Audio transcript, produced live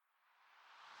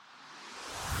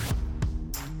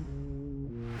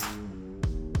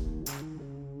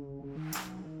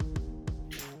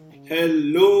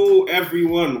Hello,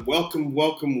 everyone.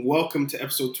 Welcome to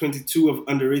episode 22 of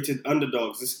Underrated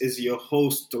Underdogs. This is your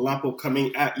host, Delapo,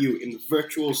 coming at you in the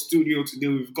virtual studio today.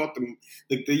 We've got the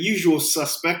usual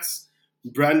suspects,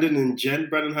 Brandon and Jen.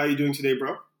 Brandon, how are you doing today,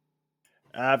 bro?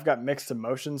 I've got mixed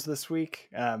emotions this week,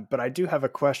 but I do have a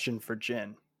question for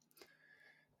Jen.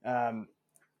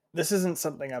 This isn't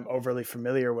something I'm overly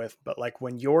familiar with, but like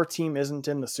when your team isn't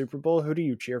in the Super Bowl, who do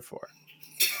you cheer for?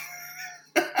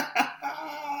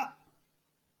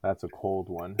 That's a cold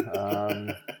one.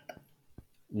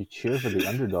 You cheer for the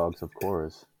underdogs, of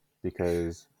course,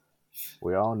 because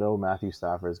we all know Matthew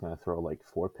Stafford is going to throw like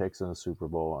 4 picks in the Super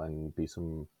Bowl and be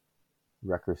some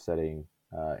record-setting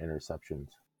interceptions.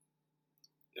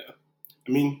 Yeah.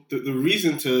 I mean, the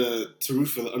reason to root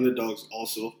for the underdogs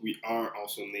also, we are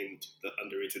also named the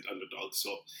underrated underdogs.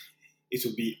 So it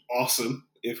would be awesome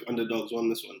if underdogs won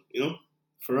this one,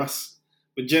 for us.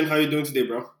 But Jen, how are you doing today,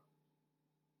 bro?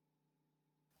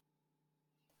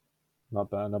 Not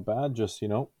bad. Just,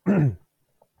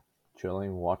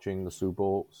 chilling, watching the Super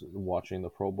Bowl, watching the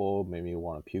Pro Bowl, made me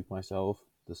want to puke myself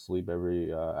to sleep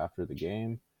every after the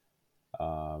game.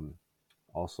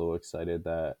 Also excited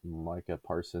that Micah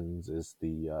Parsons is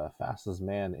the fastest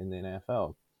man in the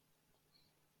NFL,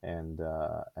 and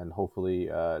hopefully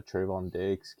Trayvon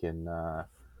Diggs can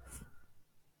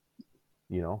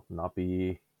not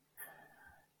be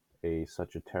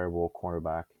such a terrible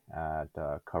cornerback at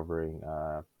covering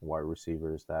wide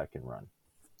receivers that can run.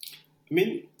 I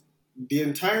mean, the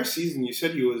entire season, you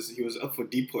said he was up for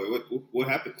depoy. What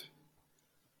happened?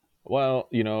 Well,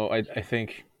 I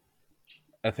think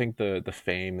the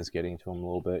fame is getting to him a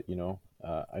little bit.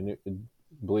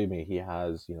 Believe me, he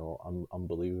has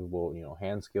unbelievable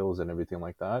hand skills and everything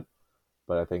like that.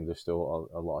 But I think there's still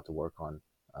a lot to work on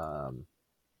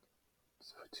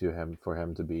for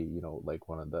him to be like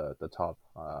one of the top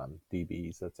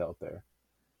DBs that's out there.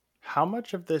 How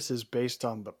much of this is based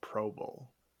on the Pro Bowl?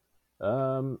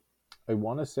 I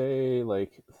want to say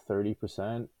like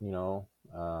 30%.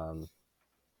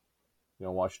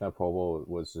 Watching that Pro Bowl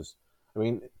was just. I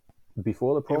mean,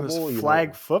 before the Pro Bowl, it was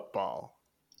flag football.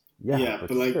 Yeah,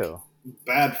 but like still,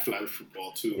 bad flag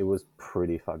football too. It was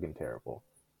pretty fucking terrible.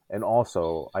 And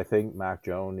also, I think Mac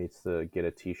Jones needs to get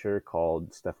a T-shirt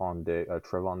called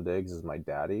Trevon Diggs is my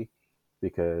daddy,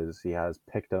 because he has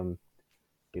picked him,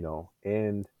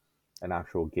 in an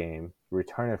actual game,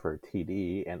 return it for a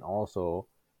TD, and also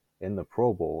in the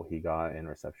Pro Bowl, he got an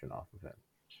interception off of him.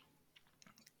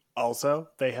 Also,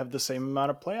 they have the same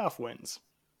amount of playoff wins.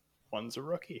 One's a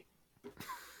rookie.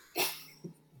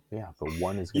 Yeah, but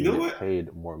one is going to get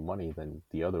paid more money than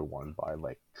the other one by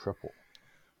like triple.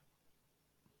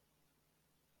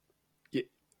 Yeah,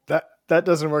 that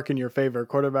doesn't work in your favor.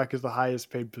 Quarterback is the highest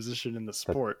paid position in the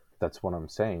sport. That's what I'm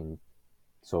saying.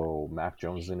 So Mac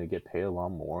Jones is going to get paid a lot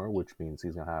more, which means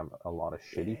he's going to have a lot of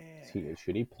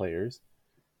shitty players,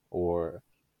 or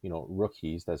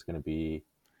rookies that's going to be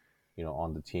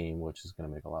on the team, which is going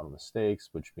to make a lot of mistakes,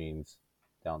 which means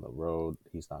down the road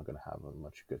he's not going to have a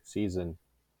much good season.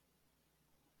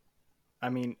 I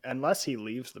mean, unless he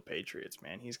leaves the Patriots,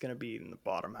 man, he's going to be in the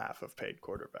bottom half of paid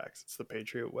quarterbacks. It's the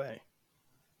Patriot way.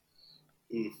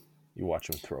 You watch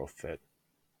him throw a fit.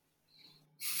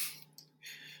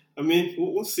 I mean,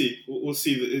 we'll see. We'll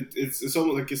see. It's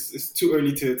almost like it's too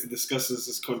early to discuss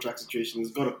this contract situation.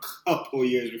 He's got a couple of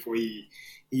years before he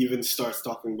even starts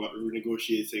talking about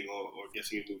renegotiating or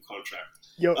getting a new contract.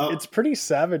 It's pretty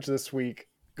savage this week,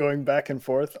 going back and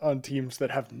forth on teams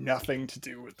that have nothing to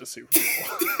do with the Super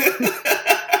Bowl.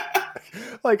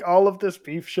 Like, all of this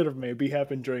beef should have maybe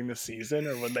happened during the season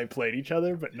or when they played each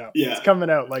other, but no. Yeah. It's coming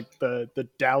out like the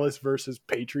Dallas versus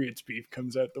Patriots beef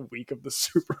comes out the week of the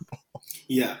Super Bowl.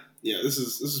 Yeah. This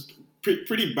is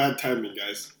pretty bad timing,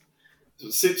 guys.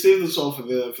 So save this all for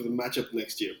the matchup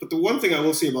next year. But the one thing I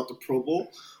will say about the Pro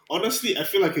Bowl, honestly, I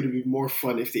feel like it would be more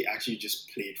fun if they actually just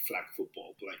played flag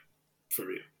football, like for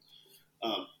real.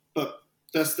 But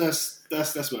that's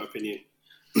my opinion.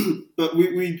 But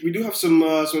we do have some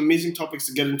amazing topics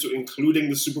to get into, including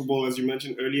the Super Bowl, as you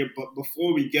mentioned earlier. But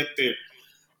before we get there,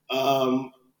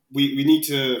 we need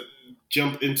to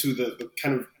jump into the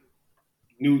kind of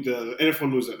the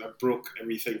NFL news that broke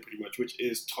everything pretty much, which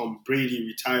is Tom Brady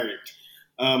retiring.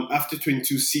 After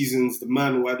 22 seasons, the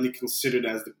man widely considered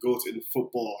as the GOAT in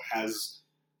football has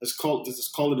called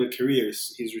it a career.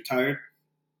 He's retired,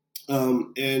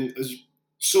 and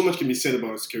so much can be said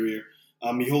about his career.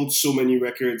 He holds so many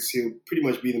records. He'll pretty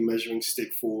much be the measuring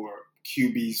stick for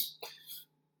QBs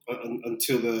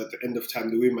until the end of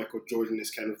time, the way Michael Jordan is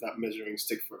kind of that measuring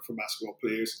stick for basketball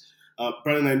players.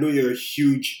 Brandon, I know you're a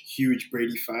huge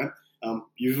Brady fan.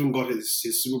 You've even got his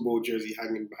Super Bowl jersey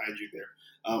hanging behind you there.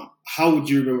 How would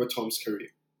you remember Tom's career?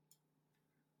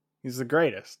 He's the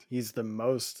greatest. He's the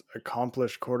most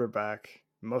accomplished quarterback,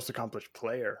 most accomplished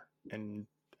player in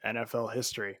NFL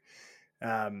history.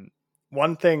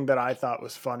 One thing that I thought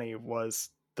was funny was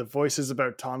the voices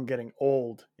about Tom getting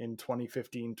old in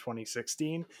 2015,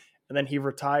 2016, and then he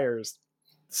retires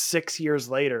 6 years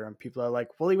later, and people are like,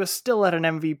 well, he was still at an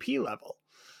MVP level.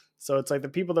 So it's like the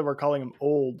people that were calling him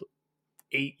old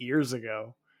 8 years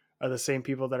ago are the same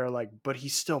people that are like, but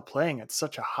he's still playing at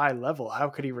such a high level. How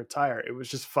could he retire? It was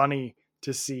just funny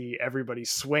to see everybody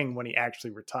swing when he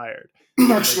actually retired. They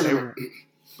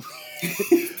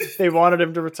wanted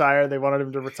him to retire.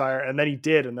 And then he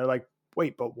did. And they're like,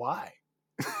 wait, but why?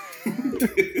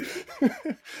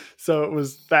 So it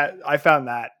was that I found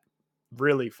that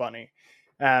really funny.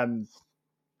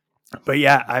 But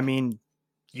yeah, I mean,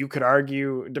 you could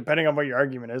argue, depending on what your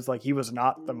argument is, like he was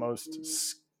not the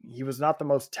most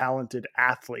talented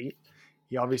athlete.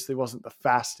 He obviously wasn't the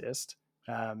fastest,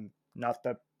 not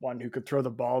the one who could throw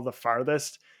the ball the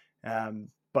farthest,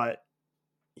 but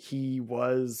he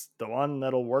was the one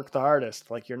that'll work the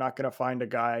hardest. Like you're not going to find a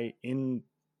guy in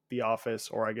the office,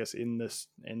 or I guess in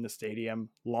the stadium,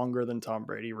 longer than Tom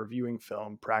Brady, reviewing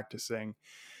film, practicing,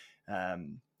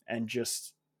 and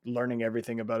just learning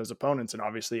everything about his opponents. And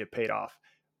obviously it paid off.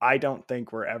 I don't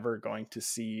think we're ever going to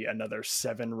see another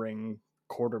 7-ring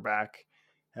quarterback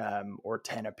or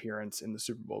 10 appearance in the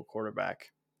Super Bowl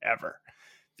quarterback ever.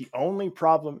 The only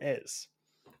problem is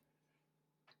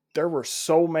there were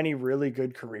so many really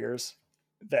good careers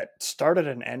that started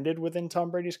and ended within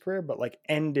Tom Brady's career, but like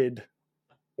ended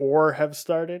or have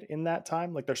started in that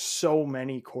time. Like there's so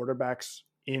many quarterbacks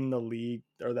in the league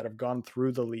or that have gone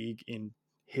through the league in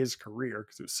his career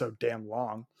because it was so damn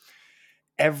long.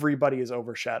 Everybody is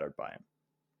overshadowed by him.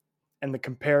 And the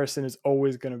comparison is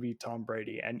always going to be Tom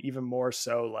Brady. And even more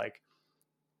so, like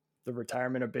the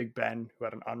retirement of Big Ben, who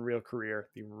had an unreal career,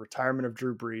 the retirement of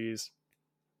Drew Brees,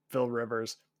 Phil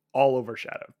Rivers, all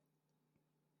overshadowed.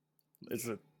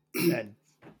 And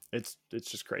it's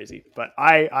just crazy. But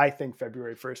I think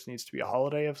February 1st needs to be a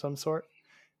holiday of some sort,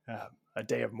 a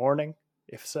day of mourning,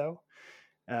 if so.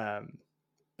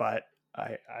 But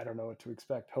I don't know what to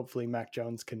expect. Hopefully Mac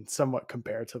Jones can somewhat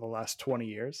compare to the last 20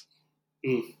 years.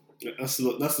 That's a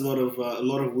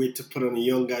lot of weight to put on a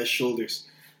young guy's shoulders.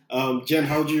 Jen,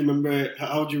 how do you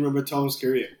remember Tom's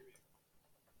career?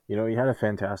 He had a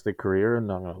fantastic career,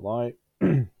 not gonna lie.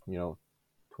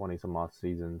 20 some odd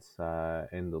seasons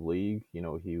in the league.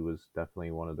 He was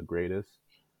definitely one of the greatest.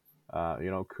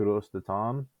 Kudos to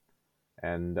Tom.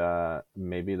 And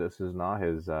maybe this is not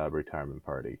his retirement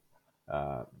party.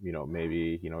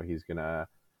 Maybe he's gonna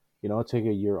take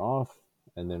a year off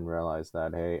and then realize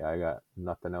that, hey, I got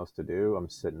nothing else to do. I'm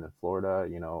sitting in Florida.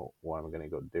 What am I gonna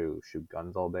go do? Shoot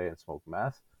guns all day and smoke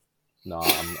meth? No,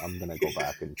 I'm gonna go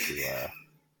back into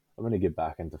I'm gonna get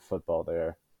back into football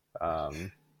there.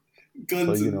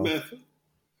 Guns and meth.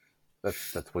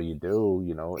 That's what you do,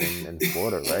 in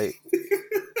Florida, right?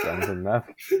 Guns and meth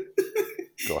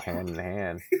go hand in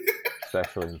hand,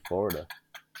 especially in Florida.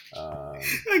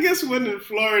 I guess when in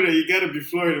Florida, you gotta be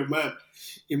Florida, man.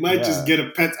 You might just get a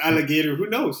pet alligator. Who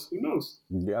knows?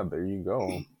 Yeah, there you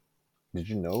go. Did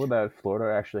you know that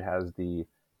Florida actually has the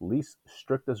least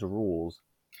strictest rules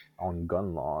on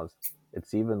gun laws?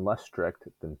 It's even less strict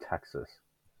than Texas.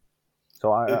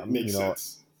 So it makes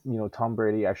sense. Tom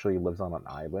Brady actually lives on an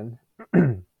island.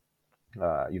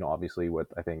 Obviously with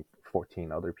I think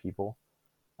 14 other people.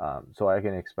 So I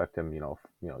can expect him,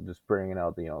 just bringing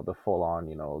out the full on,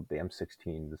 the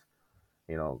M16s,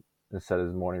 instead of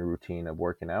his morning routine of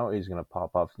working out, he's gonna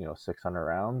pop off, 600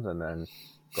 rounds and then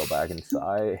go back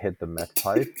inside, hit the meth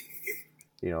pipe,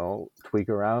 tweak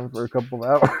around for a couple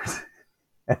of hours,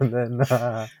 and then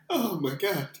oh my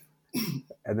god.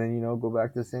 And then, go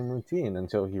back to the same routine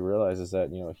until he realizes that,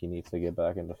 he needs to get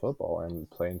back into football and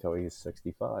play until he's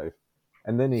 65.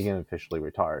 And then he can officially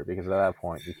retire, because at that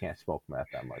point, you can't smoke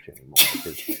meth that much anymore.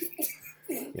 Because,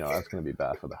 that's going to be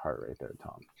bad for the heart right there,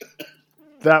 Tom.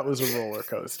 That was a roller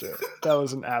coaster. That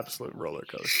was an absolute roller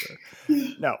coaster.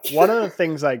 Now, one of the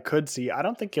things I could see, I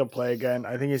don't think he'll play again.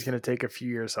 I think he's going to take a few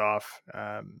years off.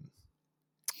 I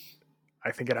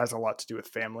think it has a lot to do with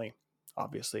family.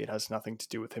 Obviously, it has nothing to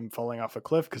do with him falling off a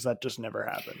cliff, because that just never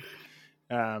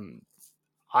happened.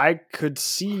 I could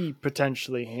see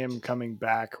potentially him coming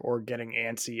back or getting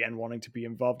antsy and wanting to be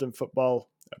involved in football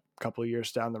a couple of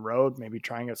years down the road, maybe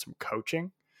trying out some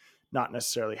coaching, not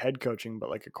necessarily head coaching, but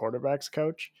like a quarterback's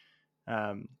coach.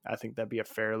 I think that'd be a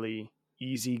fairly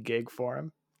easy gig for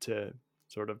him to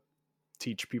sort of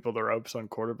teach people the ropes on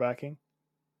quarterbacking.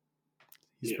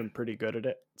 He's been pretty good at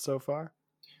it so far.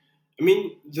 I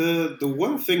mean, the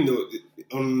one thing though,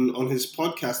 on his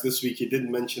podcast this week, he did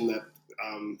mention that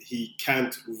he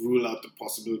can't rule out the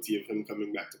possibility of him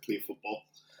coming back to play football,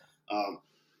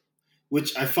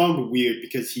 which I found weird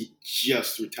because he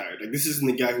just retired. Like, this isn't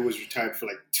a guy who was retired for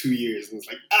like 2 years and it's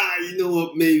like, you know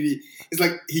what, maybe. It's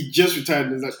like he just retired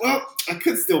and it's like, well, I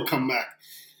could still come back.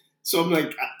 So I'm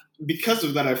like, because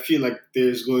of that, I feel like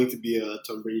there's going to be a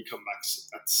Tom Brady comeback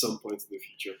at some point in the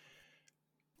future.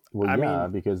 Well, I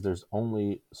mean, because there's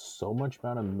only so much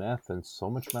amount of meth and so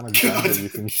much amount of guns that you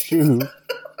can shoot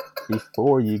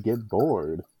before you get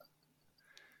bored.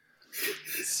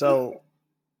 So,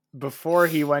 before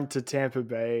he went to Tampa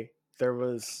Bay, there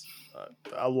was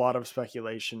a lot of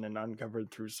speculation and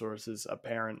uncovered through sources,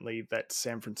 apparently, that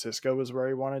San Francisco was where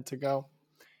he wanted to go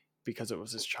because it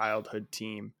was his childhood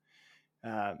team.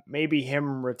 Maybe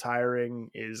him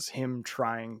retiring is him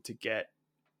trying to get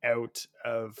out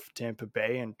of Tampa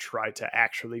Bay and try to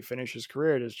actually finish his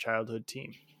career at his childhood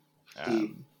team.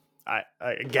 I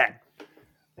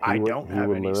don't have any sources. He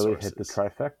would literally hit the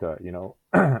trifecta, you know.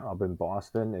 Up in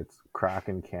Boston, it's crack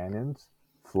and cannons.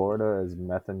 Florida is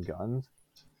meth and guns.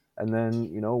 And then,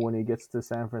 you know, when he gets to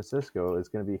San Francisco, it's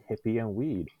going to be hippie and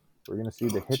weed. We're going to see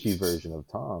the hippie version of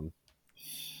Tom.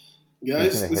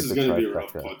 Guys, this is going to be a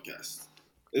rough podcast.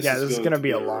 This is going to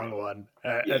be a long one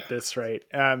at this rate.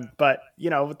 But, you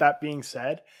know, with that being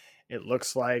said, it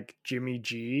looks like Jimmy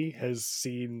G has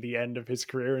seen the end of his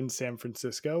career in San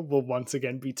Francisco. Will once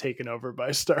again be taken over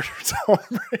by starter Tom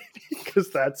Brady because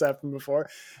that's happened before.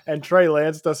 And Trey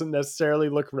Lance doesn't necessarily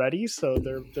look ready, so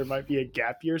there might be a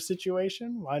gap year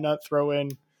situation. Why not throw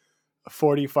in a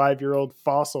 45-year-old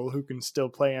fossil who can still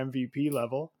play MVP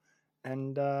level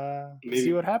and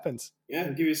see what happens? Yeah,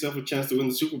 give yourself a chance to win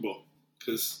the Super Bowl.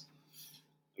 Because,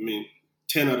 I mean,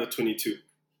 10 out of 22.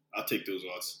 I'll take those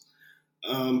odds.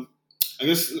 I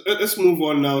guess let's move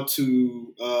on now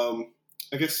to,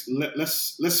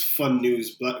 less fun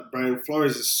news. Brian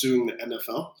Flores is suing the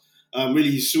NFL. Really,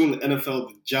 he's suing the NFL,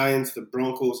 the Giants, the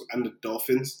Broncos, and the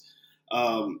Dolphins.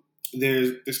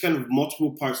 There's kind of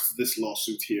multiple parts to this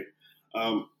lawsuit here.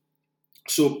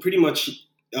 So pretty much,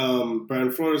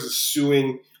 Brian Flores is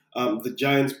suing the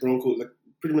Giants, Broncos, like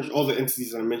pretty much all the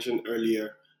entities I mentioned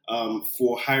earlier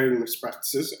for hiring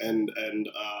mispractices, and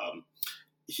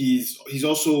he's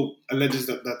also alleges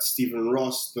that Stephen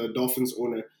Ross, the Dolphins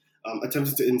owner,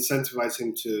 attempted to incentivize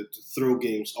him to throw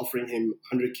games, offering him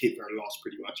 $100K per loss,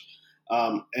 pretty much.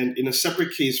 And in a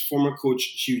separate case, former coach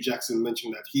Hugh Jackson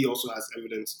mentioned that he also has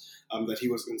evidence that he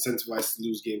was incentivized to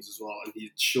lose games as well, and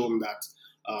he'd shown that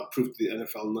proof to the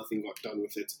NFL. Nothing got done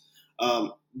with it.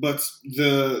 But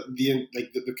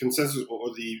the consensus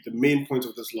or the main point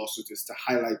of this lawsuit is to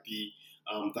highlight the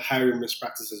hiring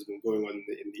mispractices has been going on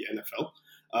in the NFL.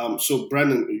 So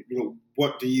Brandon, you know,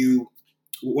 what do you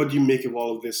make of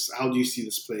all of this? How do you see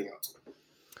this playing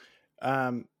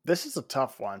out? This is a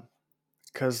tough one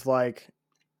because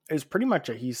it's pretty much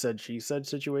a he said she said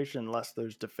situation unless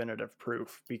there's definitive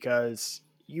proof, because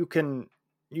you can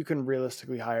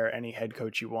realistically hire any head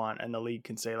coach you want and the league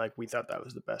can say we thought that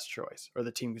was the best choice, or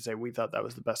the team can say we thought that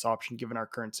was the best option given our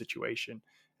current situation.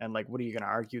 And what are you going to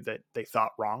argue that they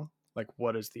thought wrong?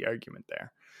 What is the argument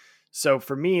there? So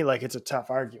for me, it's a tough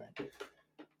argument.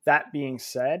 That being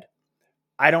said,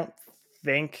 I don't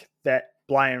think that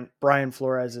Brian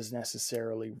Flores is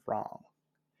necessarily wrong.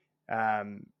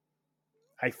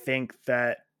 I think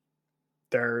that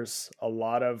there's a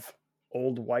lot of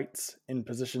old whites in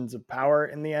positions of power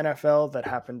in the NFL that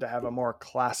happen to have a more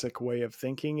classic way of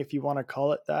thinking, if you want to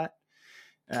call it that.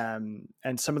 And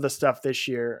some of the stuff this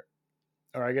year,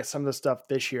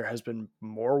 has been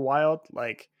more wild.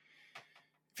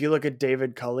 If you look at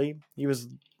David Culley, he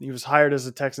was hired as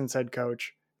a Texans head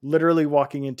coach, literally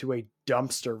walking into a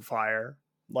dumpster fire.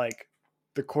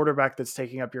 The quarterback that's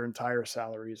taking up your entire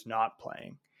salary is not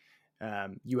playing.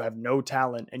 You have no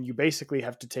talent, and you basically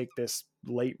have to take this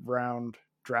late round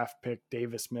draft pick,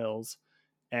 Davis Mills,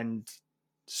 and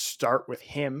start with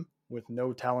him with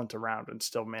no talent around and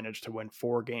still manage to win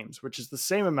 4 games, which is the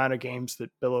same amount of games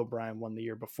that Bill O'Brien won the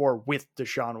year before with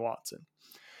Deshaun Watson,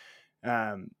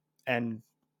 and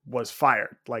was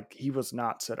fired. He was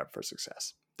not set up for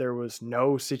success. There was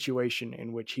no situation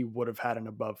in which he would have had an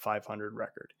above 500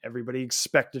 record. Everybody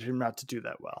expected him not to do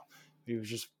that well. He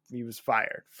was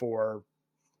fired for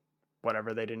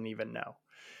whatever they didn't even know.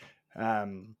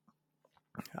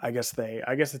 I guess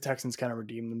the Texans kind of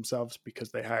redeemed themselves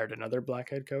because they hired another black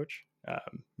head coach.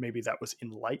 Maybe that was in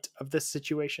light of this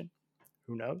situation.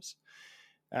 Who knows?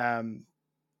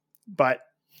 But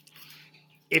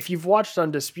if you've watched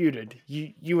Undisputed,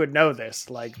 you would know this.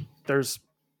 There's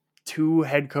 2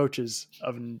 head coaches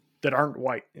that aren't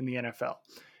white in the NFL.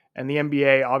 And the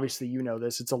NBA, obviously, you know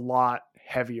this, it's a lot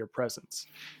heavier presence.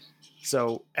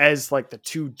 So as like the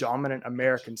 2 dominant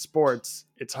American sports,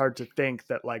 it's hard to think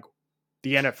that like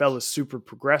the NFL is super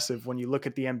progressive when you look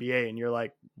at the NBA and you're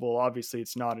like, well, obviously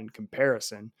it's not in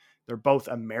comparison. They're both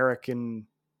American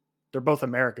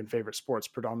favorite sports,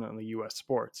 predominantly US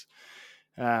sports.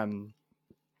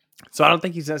 So I don't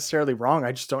think he's necessarily wrong.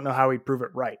 I just don't know how he'd prove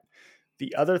it right.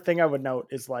 The other thing I would note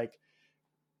is like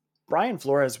Brian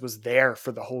Flores was there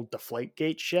for the whole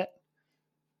Deflategate shit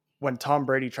when Tom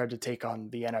Brady tried to take on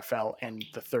the NFL and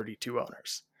the 32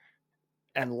 owners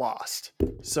and lost.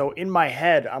 So in my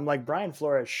head, I'm like, Brian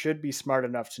Flores should be smart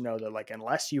enough to know that like,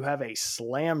 unless you have a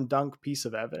slam dunk piece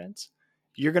of evidence,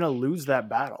 you're going to lose that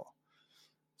battle.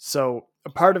 So a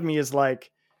part of me is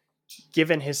like,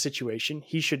 given his situation,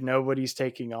 he should know what he's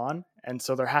taking on. And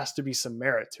so there has to be some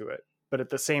merit to it. But at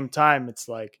the same time, it's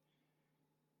like,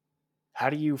 how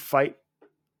do you fight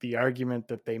the argument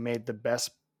that they made the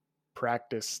best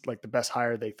practice, like the best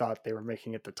hire they thought they were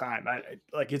making at the time?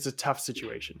 Like, it's a tough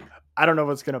situation. I don't know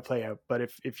what's going to play out, but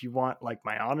if you want like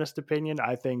my honest opinion,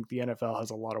 I think the NFL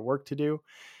has a lot of work to do.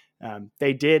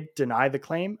 They did deny the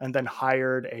claim and then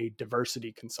hired a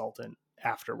diversity consultant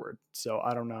afterward. So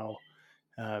I don't know.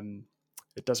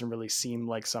 It doesn't really seem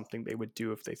like something they would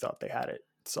do if they thought they had it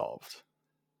solved.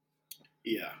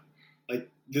 Yeah. Like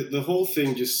the whole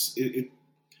thing just,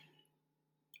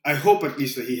 I hope at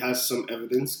least that he has some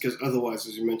evidence, because otherwise,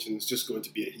 as you mentioned, it's just going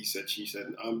to be a he said, she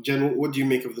said. Jen, what do you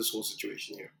make of this whole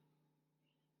situation here?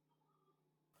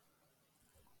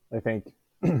 I think,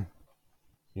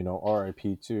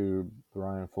 RIP to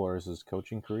Brian Flores'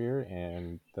 coaching career,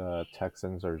 and the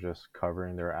Texans are just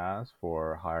covering their ass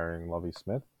for hiring Lovie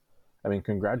Smith. I mean,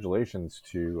 congratulations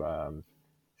to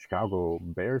Chicago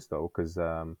Bears, though, because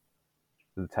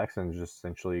the Texans just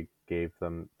essentially gave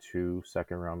them 2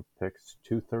 second-round picks,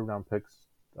 2 third-round picks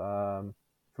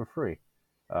for free,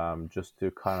 just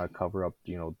to kind of cover up,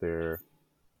 their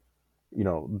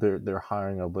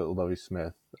hiring of Lovie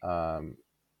Smith. I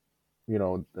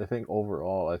think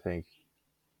overall, the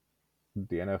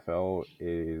NFL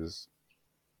is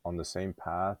on the same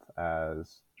path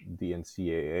as the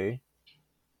NCAA.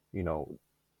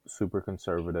 Super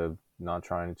conservative, not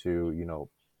trying to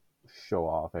show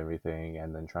off everything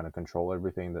and then trying to control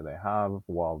everything that they have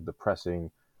while depressing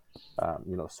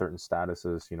certain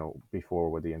statuses. Before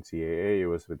with the NCAA, it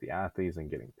was with the athletes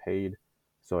and getting paid.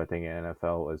 So I think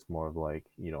NFL is more of like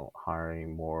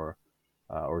hiring more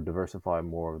or diversify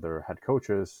more of their head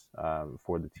coaches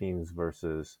for the teams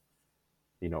versus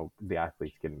the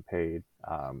athletes getting paid.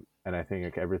 And I think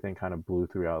like, everything kind of blew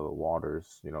through out of the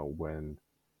waters when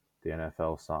the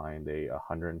NFL signed a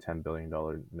 $110 billion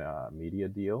media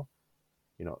deal.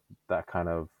 That kind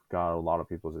of got a lot of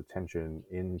people's attention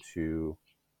into,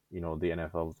 the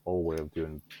NFL's old way of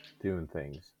doing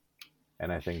things.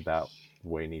 And I think that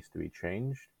way needs to be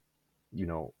changed,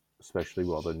 especially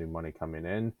with all the new money coming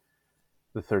in.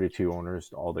 The 32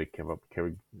 owners, all they care about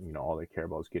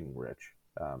is getting rich.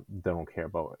 They don't care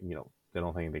about, they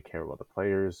don't think they care about the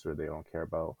players, or they don't care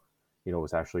about,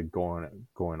 what's actually going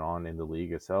on in the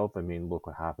league itself. I mean, look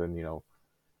what happened,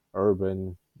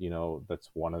 Urban, that's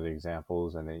one of the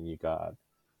examples. And then you got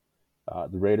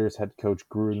the Raiders head coach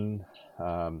Gruden.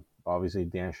 Obviously,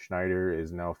 Dan Schneider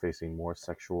is now facing more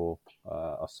sexual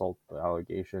assault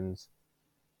allegations,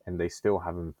 and they still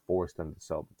haven't forced him to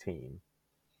sell the team.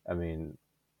 I mean,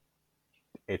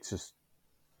 it's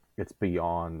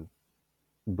beyond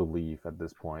belief at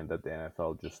this point that the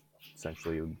NFL just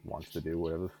essentially wants to do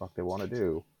whatever the fuck they want to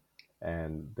do.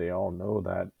 And they all know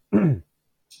that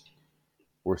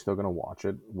we're still going to watch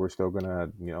it. We're still going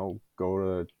to, go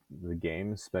to the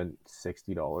game, spend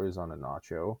 $60 on a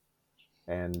nacho,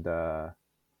 and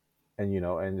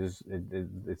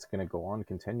it's going to go on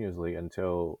continuously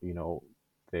until,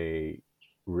 they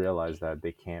realize that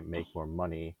they can't make more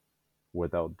money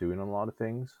without doing a lot of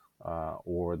things,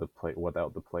 or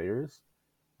without the players.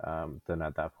 Then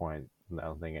at that point, I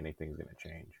don't think anything's going to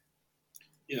change.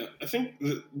 Yeah, I think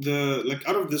the like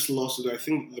out of this lawsuit, I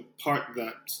think the part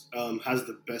that has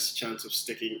the best chance of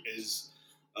sticking is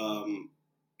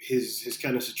his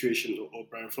kind of situation, or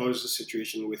Brian Flores'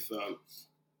 situation with the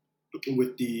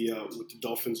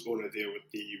Dolphins owner there, with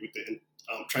the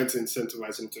trying to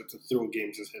incentivize him to throw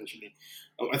games essentially.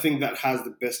 I think that has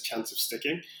the best chance of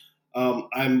sticking.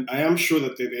 I am sure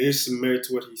that there is some merit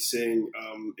to what he's saying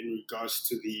in regards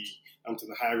to the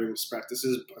hiring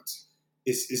practices, but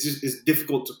it's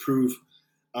difficult to prove,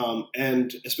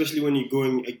 and especially when you're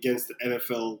going against the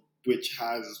NFL, which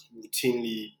has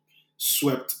routinely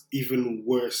swept even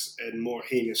worse and more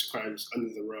heinous crimes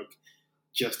under the rug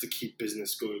just to keep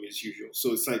business going as usual.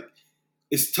 So it's like,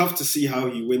 it's tough to see how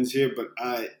he wins here, but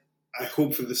I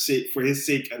hope for his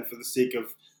sake and for the sake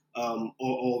of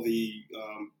all the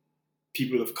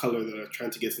people of color that are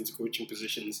trying to get into coaching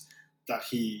positions, that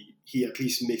he at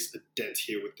least makes a dent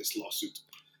here with this lawsuit.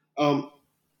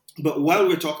 But while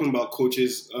we're talking about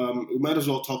coaches, we might as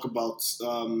well talk about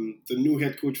the new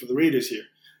head coach for the Raiders here,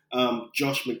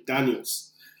 Josh McDaniels.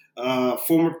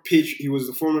 He was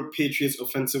the former Patriots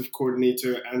offensive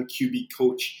coordinator and QB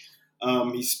coach.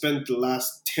 He spent the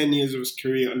last 10 years of his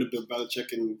career under Bill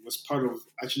Belichick and was part of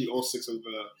actually all 6 of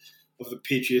the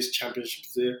Patriots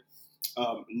championships there.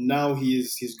 Now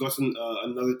he's gotten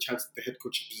another chance at the head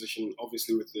coaching position,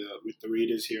 obviously with the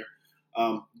Raiders here.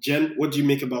 Jen, what do you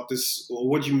make about this? Or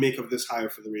what do you make of this hire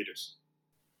for the Raiders?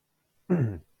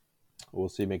 We'll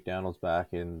see McDaniels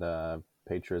back in the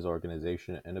Patriots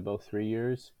organization in about 3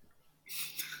 years.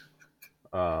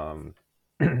 That's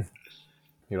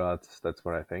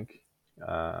what I think.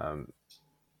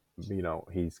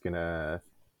 He's gonna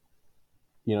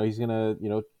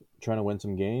trying to win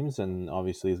some games, and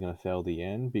obviously he's gonna fail the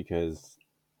end because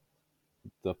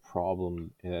the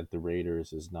problem at the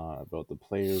Raiders is not about the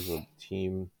players or the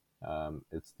team.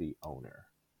 It's the owner.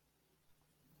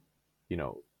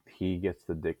 He gets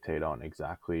to dictate on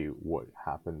exactly what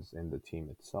happens in the team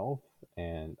itself,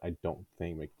 and I don't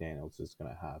think McDaniels is going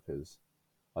to have his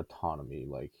autonomy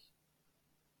like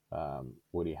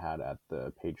what he had at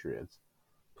the Patriots.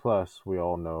 Plus, we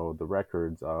all know the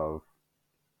records of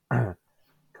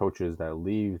coaches that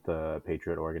leave the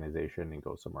Patriot organization and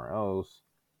go somewhere else,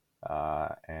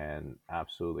 and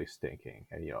absolutely stinking.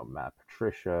 And Matt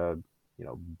Patricia,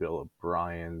 Bill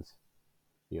O'Brien's.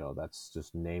 That's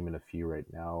just naming a few right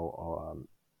now.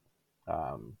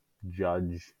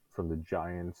 Judge from the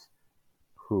Giants,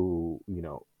 who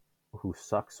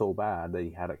sucked so bad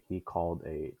that he called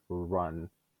a run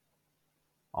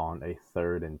on a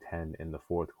 3rd and 10 in the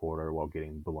 4th quarter while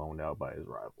getting blown out by his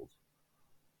rivals.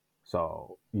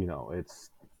 So it's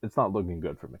not looking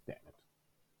good for McDaniels.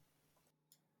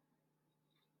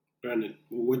 Brandon,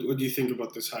 what do you think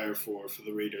about this hire for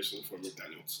the Raiders and for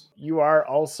McDaniels? You are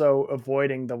also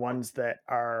avoiding the ones that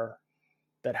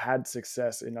had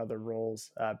success in other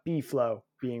roles. B-Flow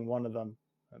being one of them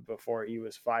before he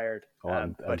was fired,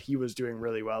 but he was doing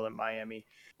really well in Miami.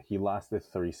 He lasted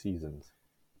 3 seasons.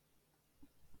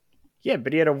 Yeah,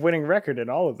 but he had a winning record in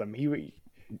all of them. You're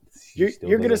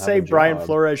going to say Brian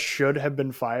Flores should have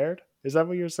been fired? Is that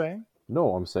what you're saying?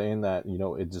 No, I'm saying that,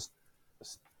 it just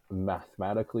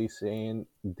mathematically saying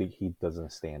that he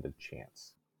doesn't stand a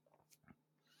chance.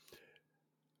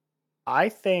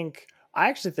 I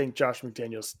actually think Josh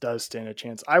McDaniels does stand a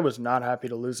chance. I was not happy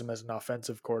to lose him as an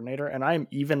offensive coordinator, and I'm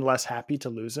even less happy to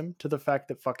lose him to the fact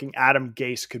that fucking Adam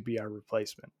Gase could be our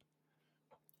replacement.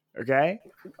 Okay?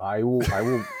 I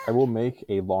will make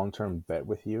a long-term bet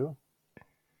with you.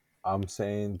 I'm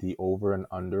saying the over and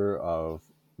under of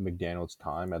McDaniels'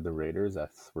 time at the Raiders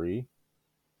at 3.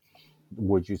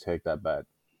 Would you take that bet?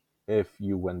 If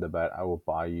you win the bet, I will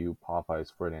buy you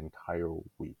Popeyes for an entire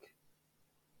week.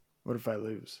 What if I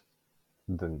lose?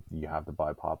 Then you have to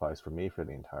buy Popeyes for me for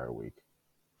the entire week.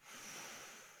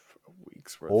 A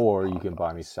week's worth. Or you can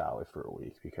buy me salad for a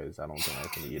week because I don't think I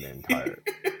can eat an entire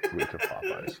week of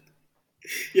Popeyes.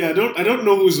 Yeah, I don't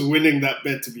know who's winning that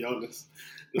bet, to be honest.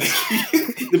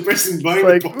 The person buying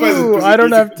like, Popeyes. Ooh, I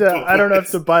don't have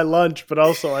to buy lunch, but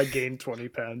also I gained 20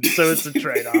 pounds, so it's a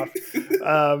trade-off.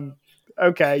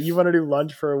 Okay, you want to do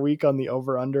lunch for a week on the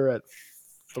over/under at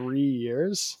 3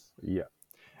 years? Yeah.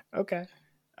 Okay.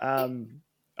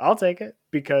 I'll take it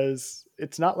because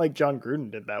it's not like John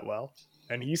Gruden did that well,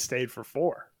 and he stayed for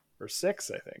 4 or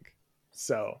 6, I think.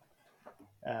 So,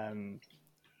 I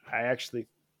actually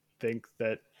think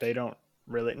that they don't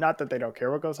really, not that they don't care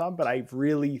what goes on, but I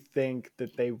really think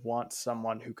that they want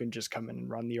someone who can just come in and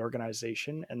run the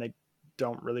organization, and they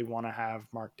don't really want to have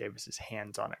Mark Davis's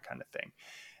hands on it kind of thing.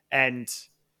 And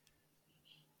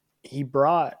he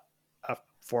brought a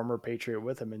former Patriot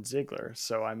with him in Ziegler.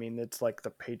 So, I mean, it's like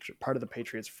part of the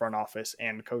Patriots front office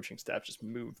and coaching staff just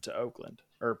moved to Oakland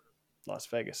or Las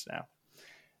Vegas now.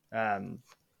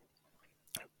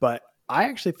 But I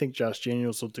actually think Josh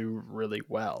Daniels will do really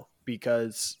well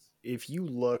because if you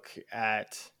look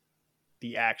at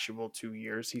the actual 2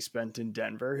 years he spent in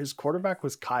Denver, his quarterback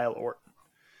was Kyle Orton.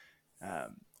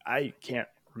 I can't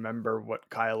remember what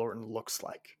Kyle Orton looks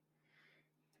like.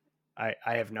 I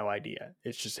have no idea.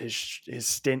 It's just his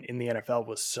stint in the NFL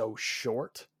was so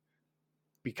short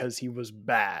because he was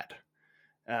bad.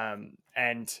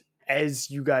 And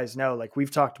as you guys know, like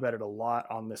we've talked about it a lot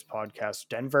on this podcast,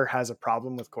 Denver has a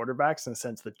problem with quarterbacks in the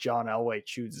sense that John Elway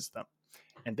chooses them.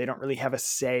 And they don't really have a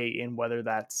say in whether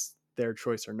that's their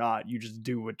choice or not. You just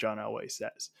do what John Elway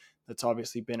says. That's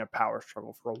obviously been a power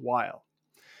struggle for a while.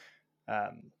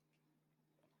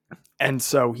 And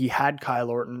so he had Kyle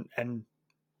Orton and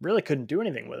really couldn't do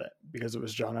anything with it because it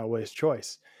was John Elway's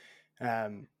choice.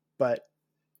 But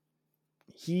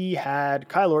he had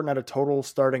Kyle Orton at a total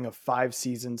starting of 5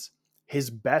 seasons. His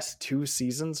best 2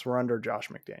 seasons were under Josh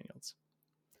McDaniels.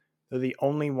 They're the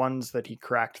only ones that he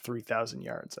cracked 3,000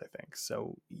 yards, I think.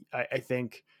 So I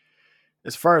think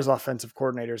as far as offensive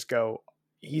coordinators go,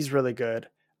 he's really good.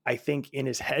 I think in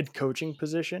his head coaching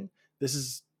position,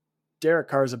 Derek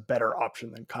Carr is a better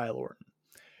option than Kyle Orton.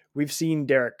 We've seen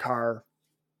Derek Carr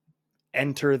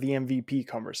enter the MVP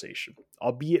conversation,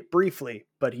 albeit briefly,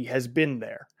 but he has been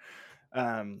there.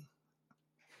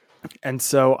 And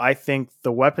so I think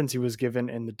the weapons he was given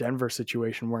in the Denver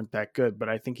situation weren't that good, but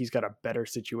I think he's got a better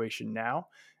situation now.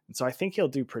 And so I think he'll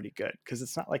do pretty good because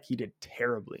it's not like he did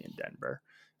terribly in Denver.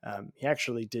 He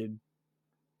actually did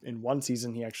in one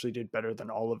season. He actually did better than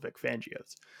all of Vic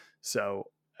Fangio's. So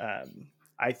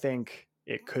I think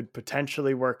it could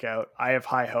potentially work out. I have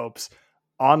high hopes.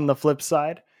 On the flip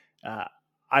side,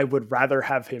 I would rather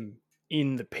have him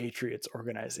in the Patriots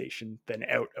organization than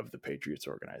out of the Patriots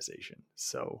organization.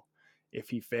 So if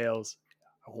he fails,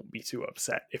 I won't be too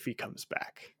upset if he comes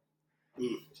back.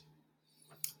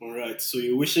 All right. So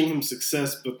you're wishing him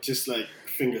success, but just like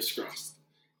fingers crossed.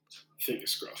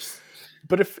 Fingers crossed.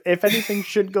 But if anything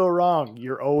should go wrong,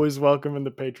 you're always welcome in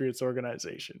the Patriots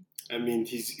organization. I mean,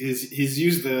 he's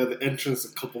used the entrance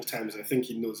a couple times. I think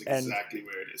he knows exactly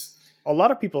where it is. A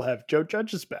lot of people have. Joe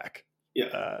Judge is back.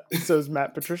 Yeah. So is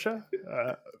Matt Patricia.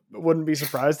 Wouldn't be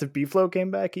surprised if B-Flow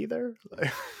came back either.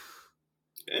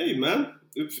 Hey, man.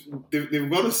 They've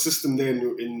got a system there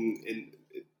in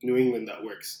New England that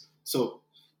works. So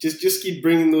just keep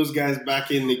bringing those guys back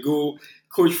in. They go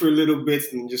coach for a little bit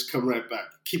and just come right back.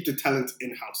 Keep the talent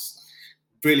in-house.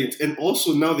 Brilliant. And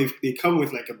also now they come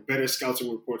with like a better scouting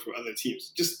report for other teams.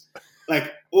 Just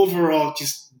like overall,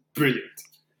 just brilliant.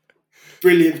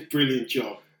 Brilliant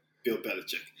job, Bill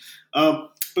Belichick.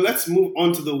 But let's move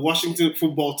on to the Washington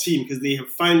football team because they have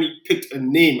finally picked a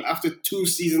name. After 2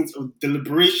 seasons of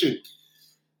deliberation,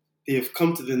 they have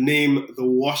come to the name the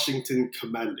Washington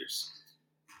Commanders.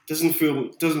 Doesn't feel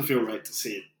right to say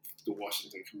it, the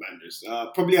Washington Commanders.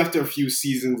 Probably after a few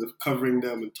seasons of covering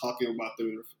them and talking about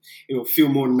them, feel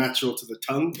more natural to the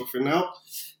tongue. But for now,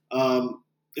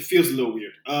 it feels a little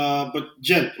weird. But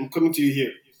Jen, I'm coming to you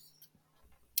here.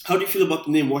 How do you feel about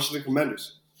the name Washington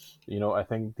Commanders? I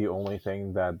think the only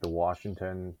thing that the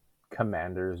Washington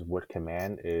Commanders would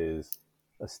command is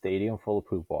a stadium full of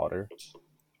poop water,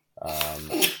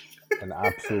 an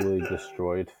absolutely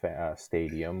destroyed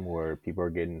stadium where people are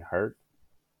getting hurt,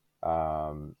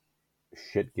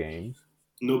 shit games,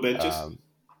 no benches,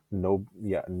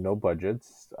 no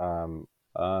budgets.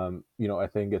 I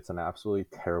think it's an absolutely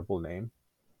terrible name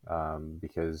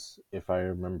because if I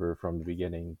remember from the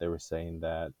beginning, they were saying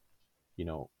that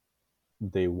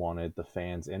they wanted the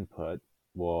fans' input.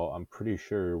 Well, I'm pretty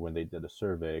sure when they did a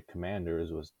survey,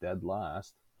 Commanders was dead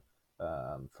last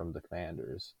from the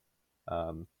Commanders.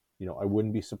 I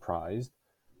wouldn't be surprised,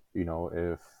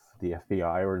 if the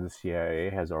FBI or the CIA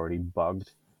has already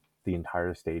bugged the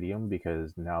entire stadium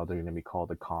because now they're going to be called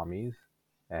the commies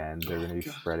and they're going to be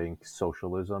spreading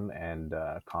socialism and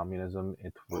communism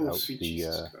throughout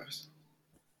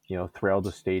throughout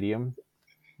the stadium,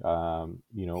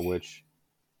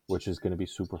 which is going to be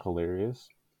super hilarious,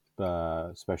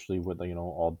 especially with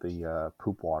all the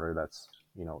poop water that's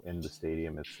in the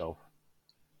stadium itself.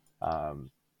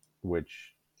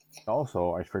 Which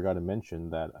also I forgot to mention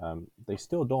that they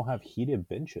still don't have heated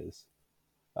benches.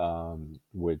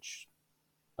 Which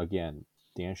again,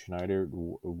 Dan Schneider,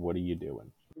 what are you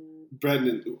doing?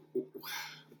 Brandon,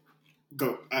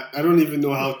 go. I don't even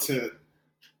know how to.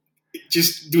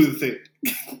 Just do the thing.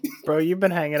 Bro, you've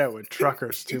been hanging out with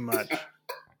truckers too much.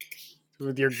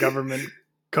 With your government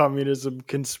communism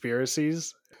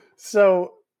conspiracies.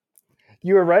 So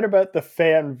you were right about the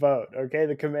fan vote, okay?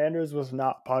 The Commanders was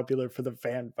not popular for the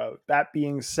fan vote. That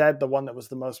being said, the one that was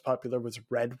the most popular was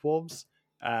Red Wolves,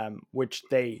 which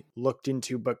they looked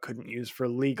into but couldn't use for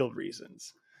legal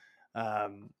reasons.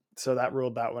 So that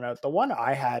ruled that one out. The one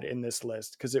I had in this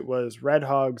list, because it was Red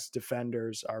Hogs,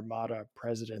 Defenders, Armada,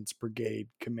 Presidents, Brigade,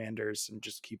 Commanders, and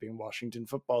just keeping Washington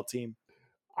football team.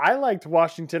 I liked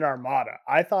Washington Armada.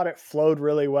 I thought it flowed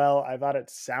really well. I thought it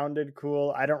sounded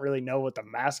cool. I don't really know what the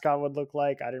mascot would look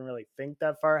like. I didn't really think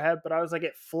that far ahead, but I was like,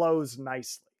 it flows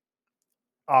nicely.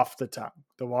 off the tongue.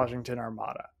 The Washington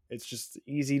Armada. It's just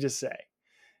easy to say.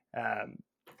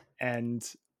 And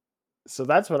so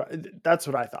that's what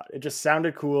I thought. It just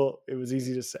sounded cool. It was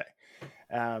easy to say.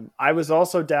 I was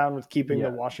also down with keeping the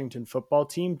Washington football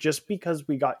team just because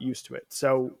we got used to it.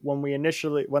 So when they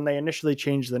initially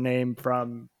changed the name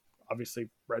from obviously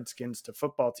Redskins to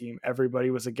football team, everybody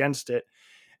was against it.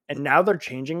 And now they're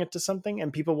changing it to something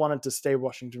and people wanted to stay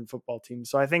Washington football team.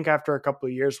 So I think after a couple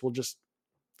of years, we'll just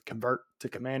convert to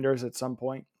Commanders at some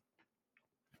point.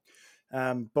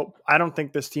 But I don't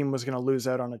think this team was going to lose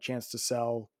out on a chance to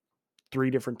sell 3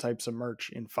 different types of merch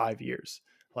in 5 years.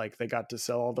 Like they got to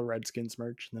sell all the Redskins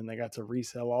merch, and then they got to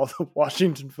resell all the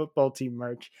Washington football team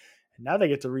merch, and now they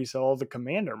get to resell all the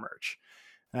Commander merch.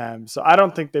 So I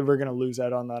don't think they were going to lose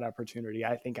out on that opportunity.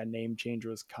 I think a name change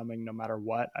was coming no matter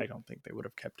what. I don't think they would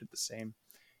have kept it the same.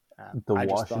 I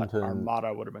just thought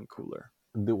Armada would have been cooler.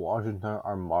 The Washington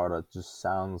Armada just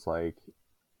sounds like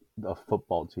a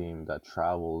football team that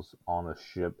travels on a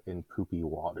ship in poopy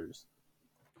waters.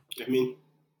 I mean,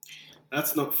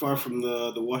 that's not far from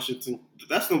the Washington.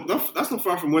 That's not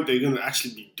far from what they're going to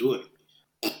actually be doing.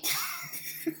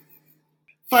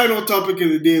 Final topic of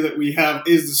the day that we have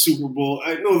is the Super Bowl.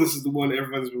 I know this is the one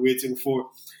everyone's been waiting for.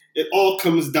 It all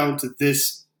comes down to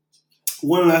this.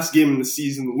 One last game in the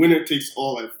season. The winner takes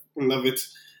all. I love it.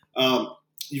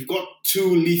 You've got 2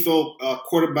 lethal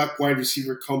quarterback wide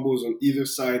receiver combos on either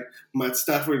side. Matt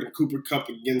Stafford and Cooper Kupp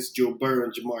against Joe Burrow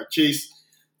and Jamar Chase.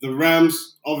 The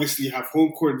Rams obviously have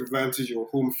home court advantage or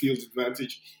home field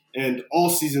advantage. And all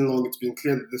season long, it's been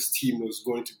clear that this team was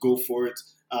going to go for it.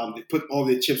 They put all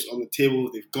their chips on the table.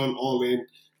 They've gone all in.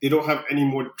 They don't have any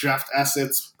more draft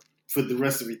assets for the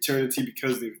rest of eternity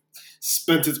because they've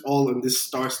spent it all on this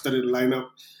star-studded lineup.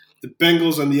 The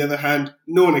Bengals, on the other hand,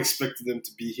 no one expected them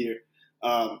to be here.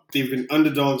 They've been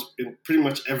underdogs in pretty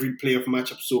much every playoff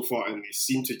matchup so far, and they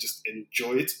seem to just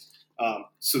enjoy it.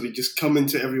 So they just come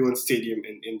into everyone's stadium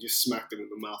and just smack them in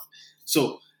the mouth.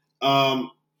 So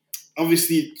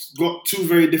obviously, got 2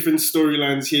 very different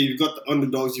storylines here. You've got the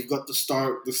underdogs, you've got the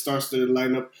star-studded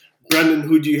lineup. Brandon,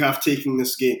 who do you have taking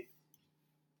this game?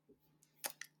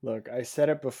 Look, I said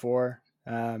it before.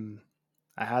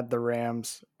 I had the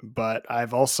Rams, but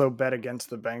I've also bet against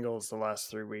the Bengals the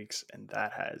last 3 weeks, and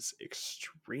that has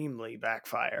extremely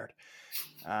backfired.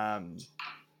 And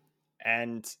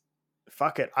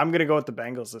fuck it, I'm gonna go with the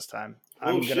Bengals this time.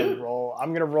 I'm gonna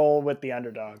roll with the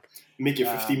underdog. Make it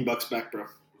 $15 back, bro.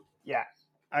 Yeah,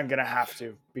 I'm gonna have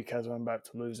to because I'm about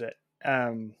to lose it.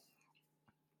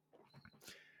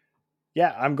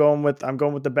 Yeah, I'm going with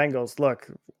the Bengals.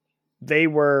 Look, they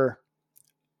were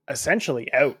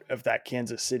essentially out of that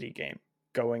Kansas City game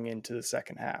going into the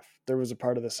second half. There was a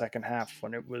part of the second half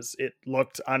when it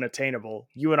looked unattainable.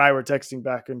 You and I were texting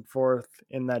back and forth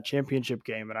in that championship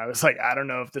game, and I was like, I don't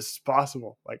know if this is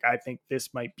possible. Like, I think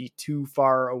this might be too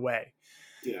far away.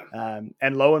 Yeah.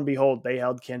 And lo and behold, they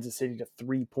held Kansas City to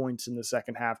 3 points in the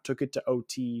second half, took it to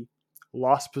OT,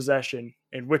 lost possession,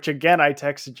 in which again I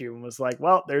texted you and was like,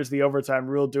 well, there's the overtime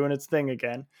rule doing its thing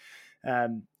again.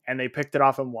 And they picked it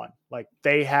off and won. Like,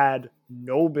 they had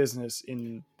no business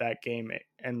in that game,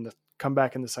 and the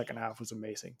comeback in the second half was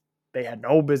amazing. They had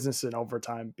no business in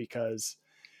overtime because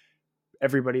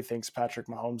everybody thinks Patrick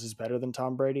Mahomes is better than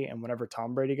Tom Brady, and whenever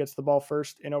Tom Brady gets the ball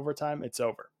first in overtime, it's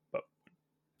over.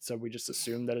 So we just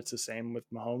assume that it's the same with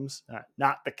Mahomes.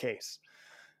 Not the case.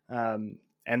 And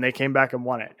they came back and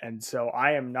won it. And so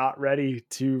I am not ready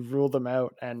to rule them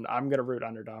out, and I'm going to root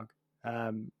underdog.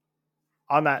 On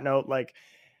that note, like,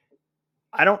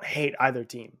 I don't hate either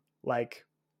team. Like,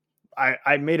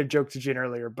 I made a joke to Jin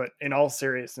earlier, but in all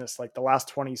seriousness, like the last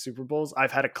 20 Super Bowls,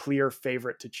 I've had a clear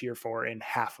favorite to cheer for in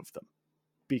half of them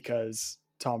because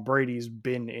Tom Brady's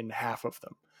been in half of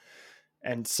them.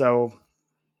 And so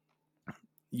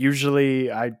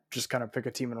usually I just kind of pick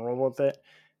a team and roll with it.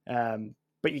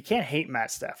 But you can't hate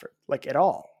Matt Stafford, like, at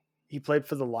all. He played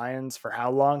for the Lions for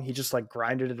how long? He just like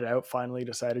grinded it out, finally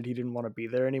decided he didn't want to be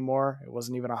there anymore. It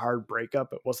wasn't even a hard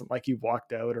breakup. It wasn't like he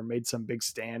walked out or made some big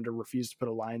stand or refused to put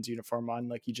a Lions uniform on.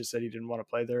 Like, he just said he didn't want to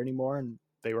play there anymore, and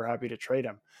they were happy to trade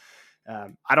him.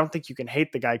 I don't think you can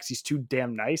hate the guy because he's too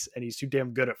damn nice and he's too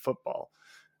damn good at football.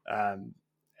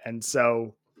 And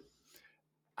so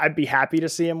I'd be happy to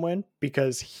see him win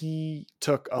because he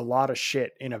took a lot of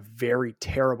shit in a very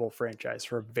terrible franchise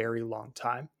for a very long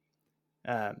time.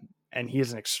 And he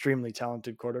is an extremely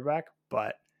talented quarterback,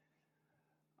 but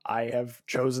I have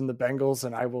chosen the Bengals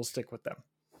and I will stick with them.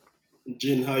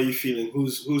 Jin, how are you feeling?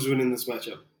 Who's winning this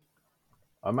matchup?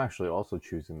 I'm actually also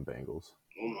choosing the Bengals.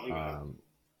 Oh my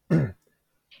God.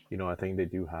 I think they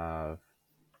do have,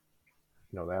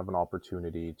 they have an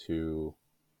opportunity to,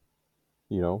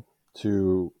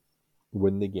 to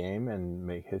win the game and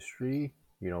make history,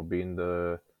 being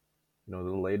the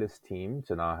latest team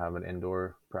to not have an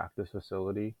indoor practice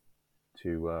facility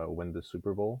to win the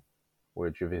Super Bowl,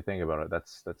 which if you think about it,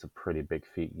 that's a pretty big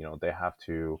feat. They have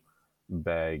to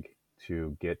beg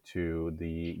to get to the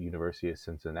University of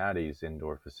Cincinnati's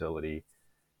indoor facility,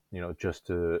 just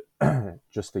to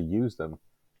just to use them.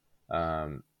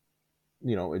 Um,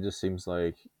 it just seems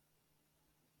like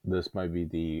this might be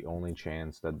the only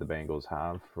chance that the Bengals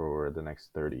have for the next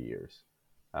 30 years,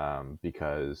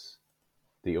 because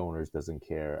the owners doesn't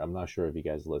care. I'm not sure if you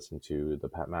guys listened to the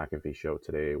Pat McAfee show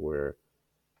today, where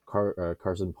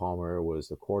Carson Palmer was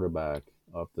the quarterback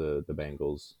of the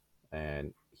Bengals,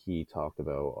 and he talked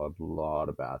about a lot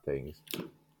of bad things.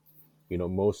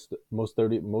 Most of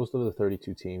the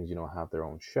 32 teams, have their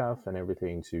own chef and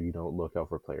everything to look out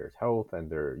for players' health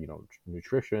and their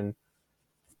nutrition.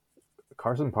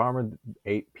 Carson Palmer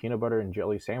ate peanut butter and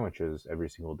jelly sandwiches every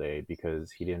single day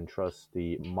because he didn't trust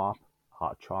the Mop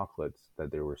hot chocolates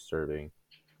that they were serving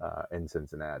in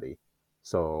Cincinnati.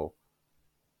 So,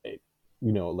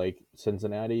 like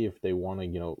Cincinnati, if they want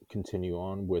to, continue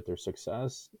on with their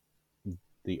success,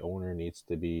 the owner needs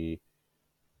to be,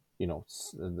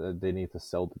 they need to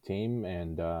sell the team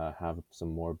and have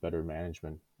some more better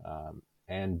management,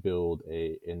 and build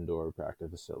a indoor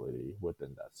practice facility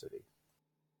within that city.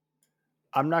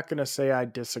 I'm not going to say I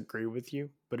disagree with you,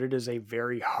 but it is a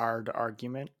very hard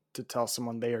argument to tell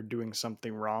someone they are doing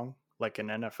something wrong, like an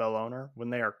NFL owner, when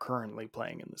they are currently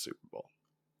playing in the Super Bowl.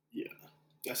 Yeah,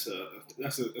 that's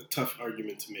a tough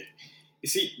argument to make. You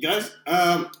see, guys,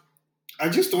 I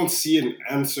just don't see an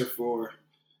answer for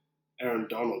Aaron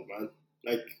Donald, man.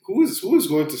 Like, who is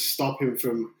going to stop him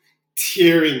from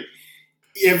tearing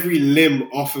every limb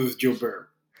off of Joe Burrow?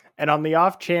 And on the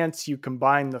off chance you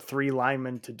combine the three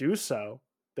linemen to do so,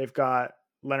 they've got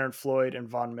Leonard Floyd and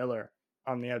Von Miller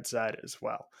on the outside as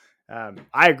well.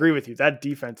 I agree with you. That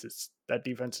defense is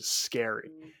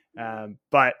scary.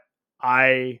 But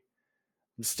I'm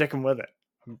sticking with it.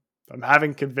 I'm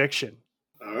having conviction.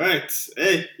 All right.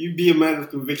 Hey, you be a man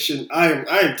of conviction. I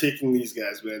am taking these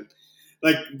guys, man.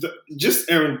 Like,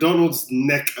 just Aaron Donald's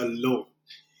neck alone,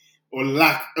 or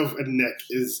lack of a neck,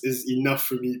 is enough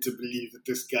for me to believe that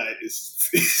this guy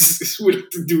is willing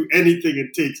to do anything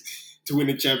it takes to win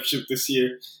a championship this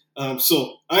year.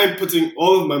 So I'm putting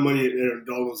all of my money in Aaron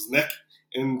Donald's neck,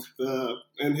 and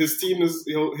his team is,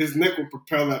 his neck will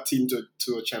propel that team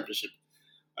to a championship.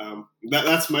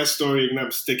 That's my story, and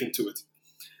I'm sticking to it.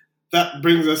 That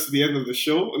brings us to the end of the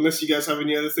show. Unless you guys have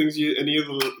any other things, any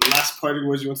other last parting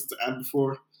words you wanted to add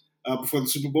before the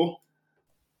Super Bowl?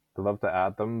 I'd love to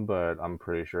add them, but I'm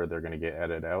pretty sure they're going to get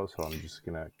edited out, so I'm just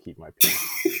going to keep my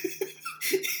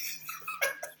peace.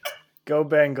 Go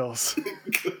Bengals.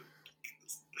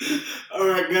 All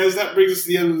right, guys, that brings us to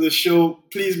the end of the show.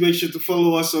 Please make sure to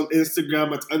follow us on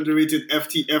Instagram at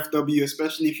underratedftfw,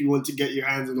 especially if you want to get your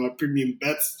hands on our premium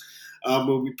bets.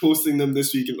 We'll be posting them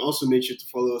this week, and also make sure to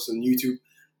follow us on YouTube.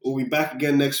 We'll be back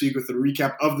again next week with a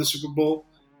recap of the Super Bowl.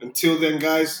 Until then,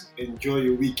 guys, enjoy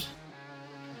your week.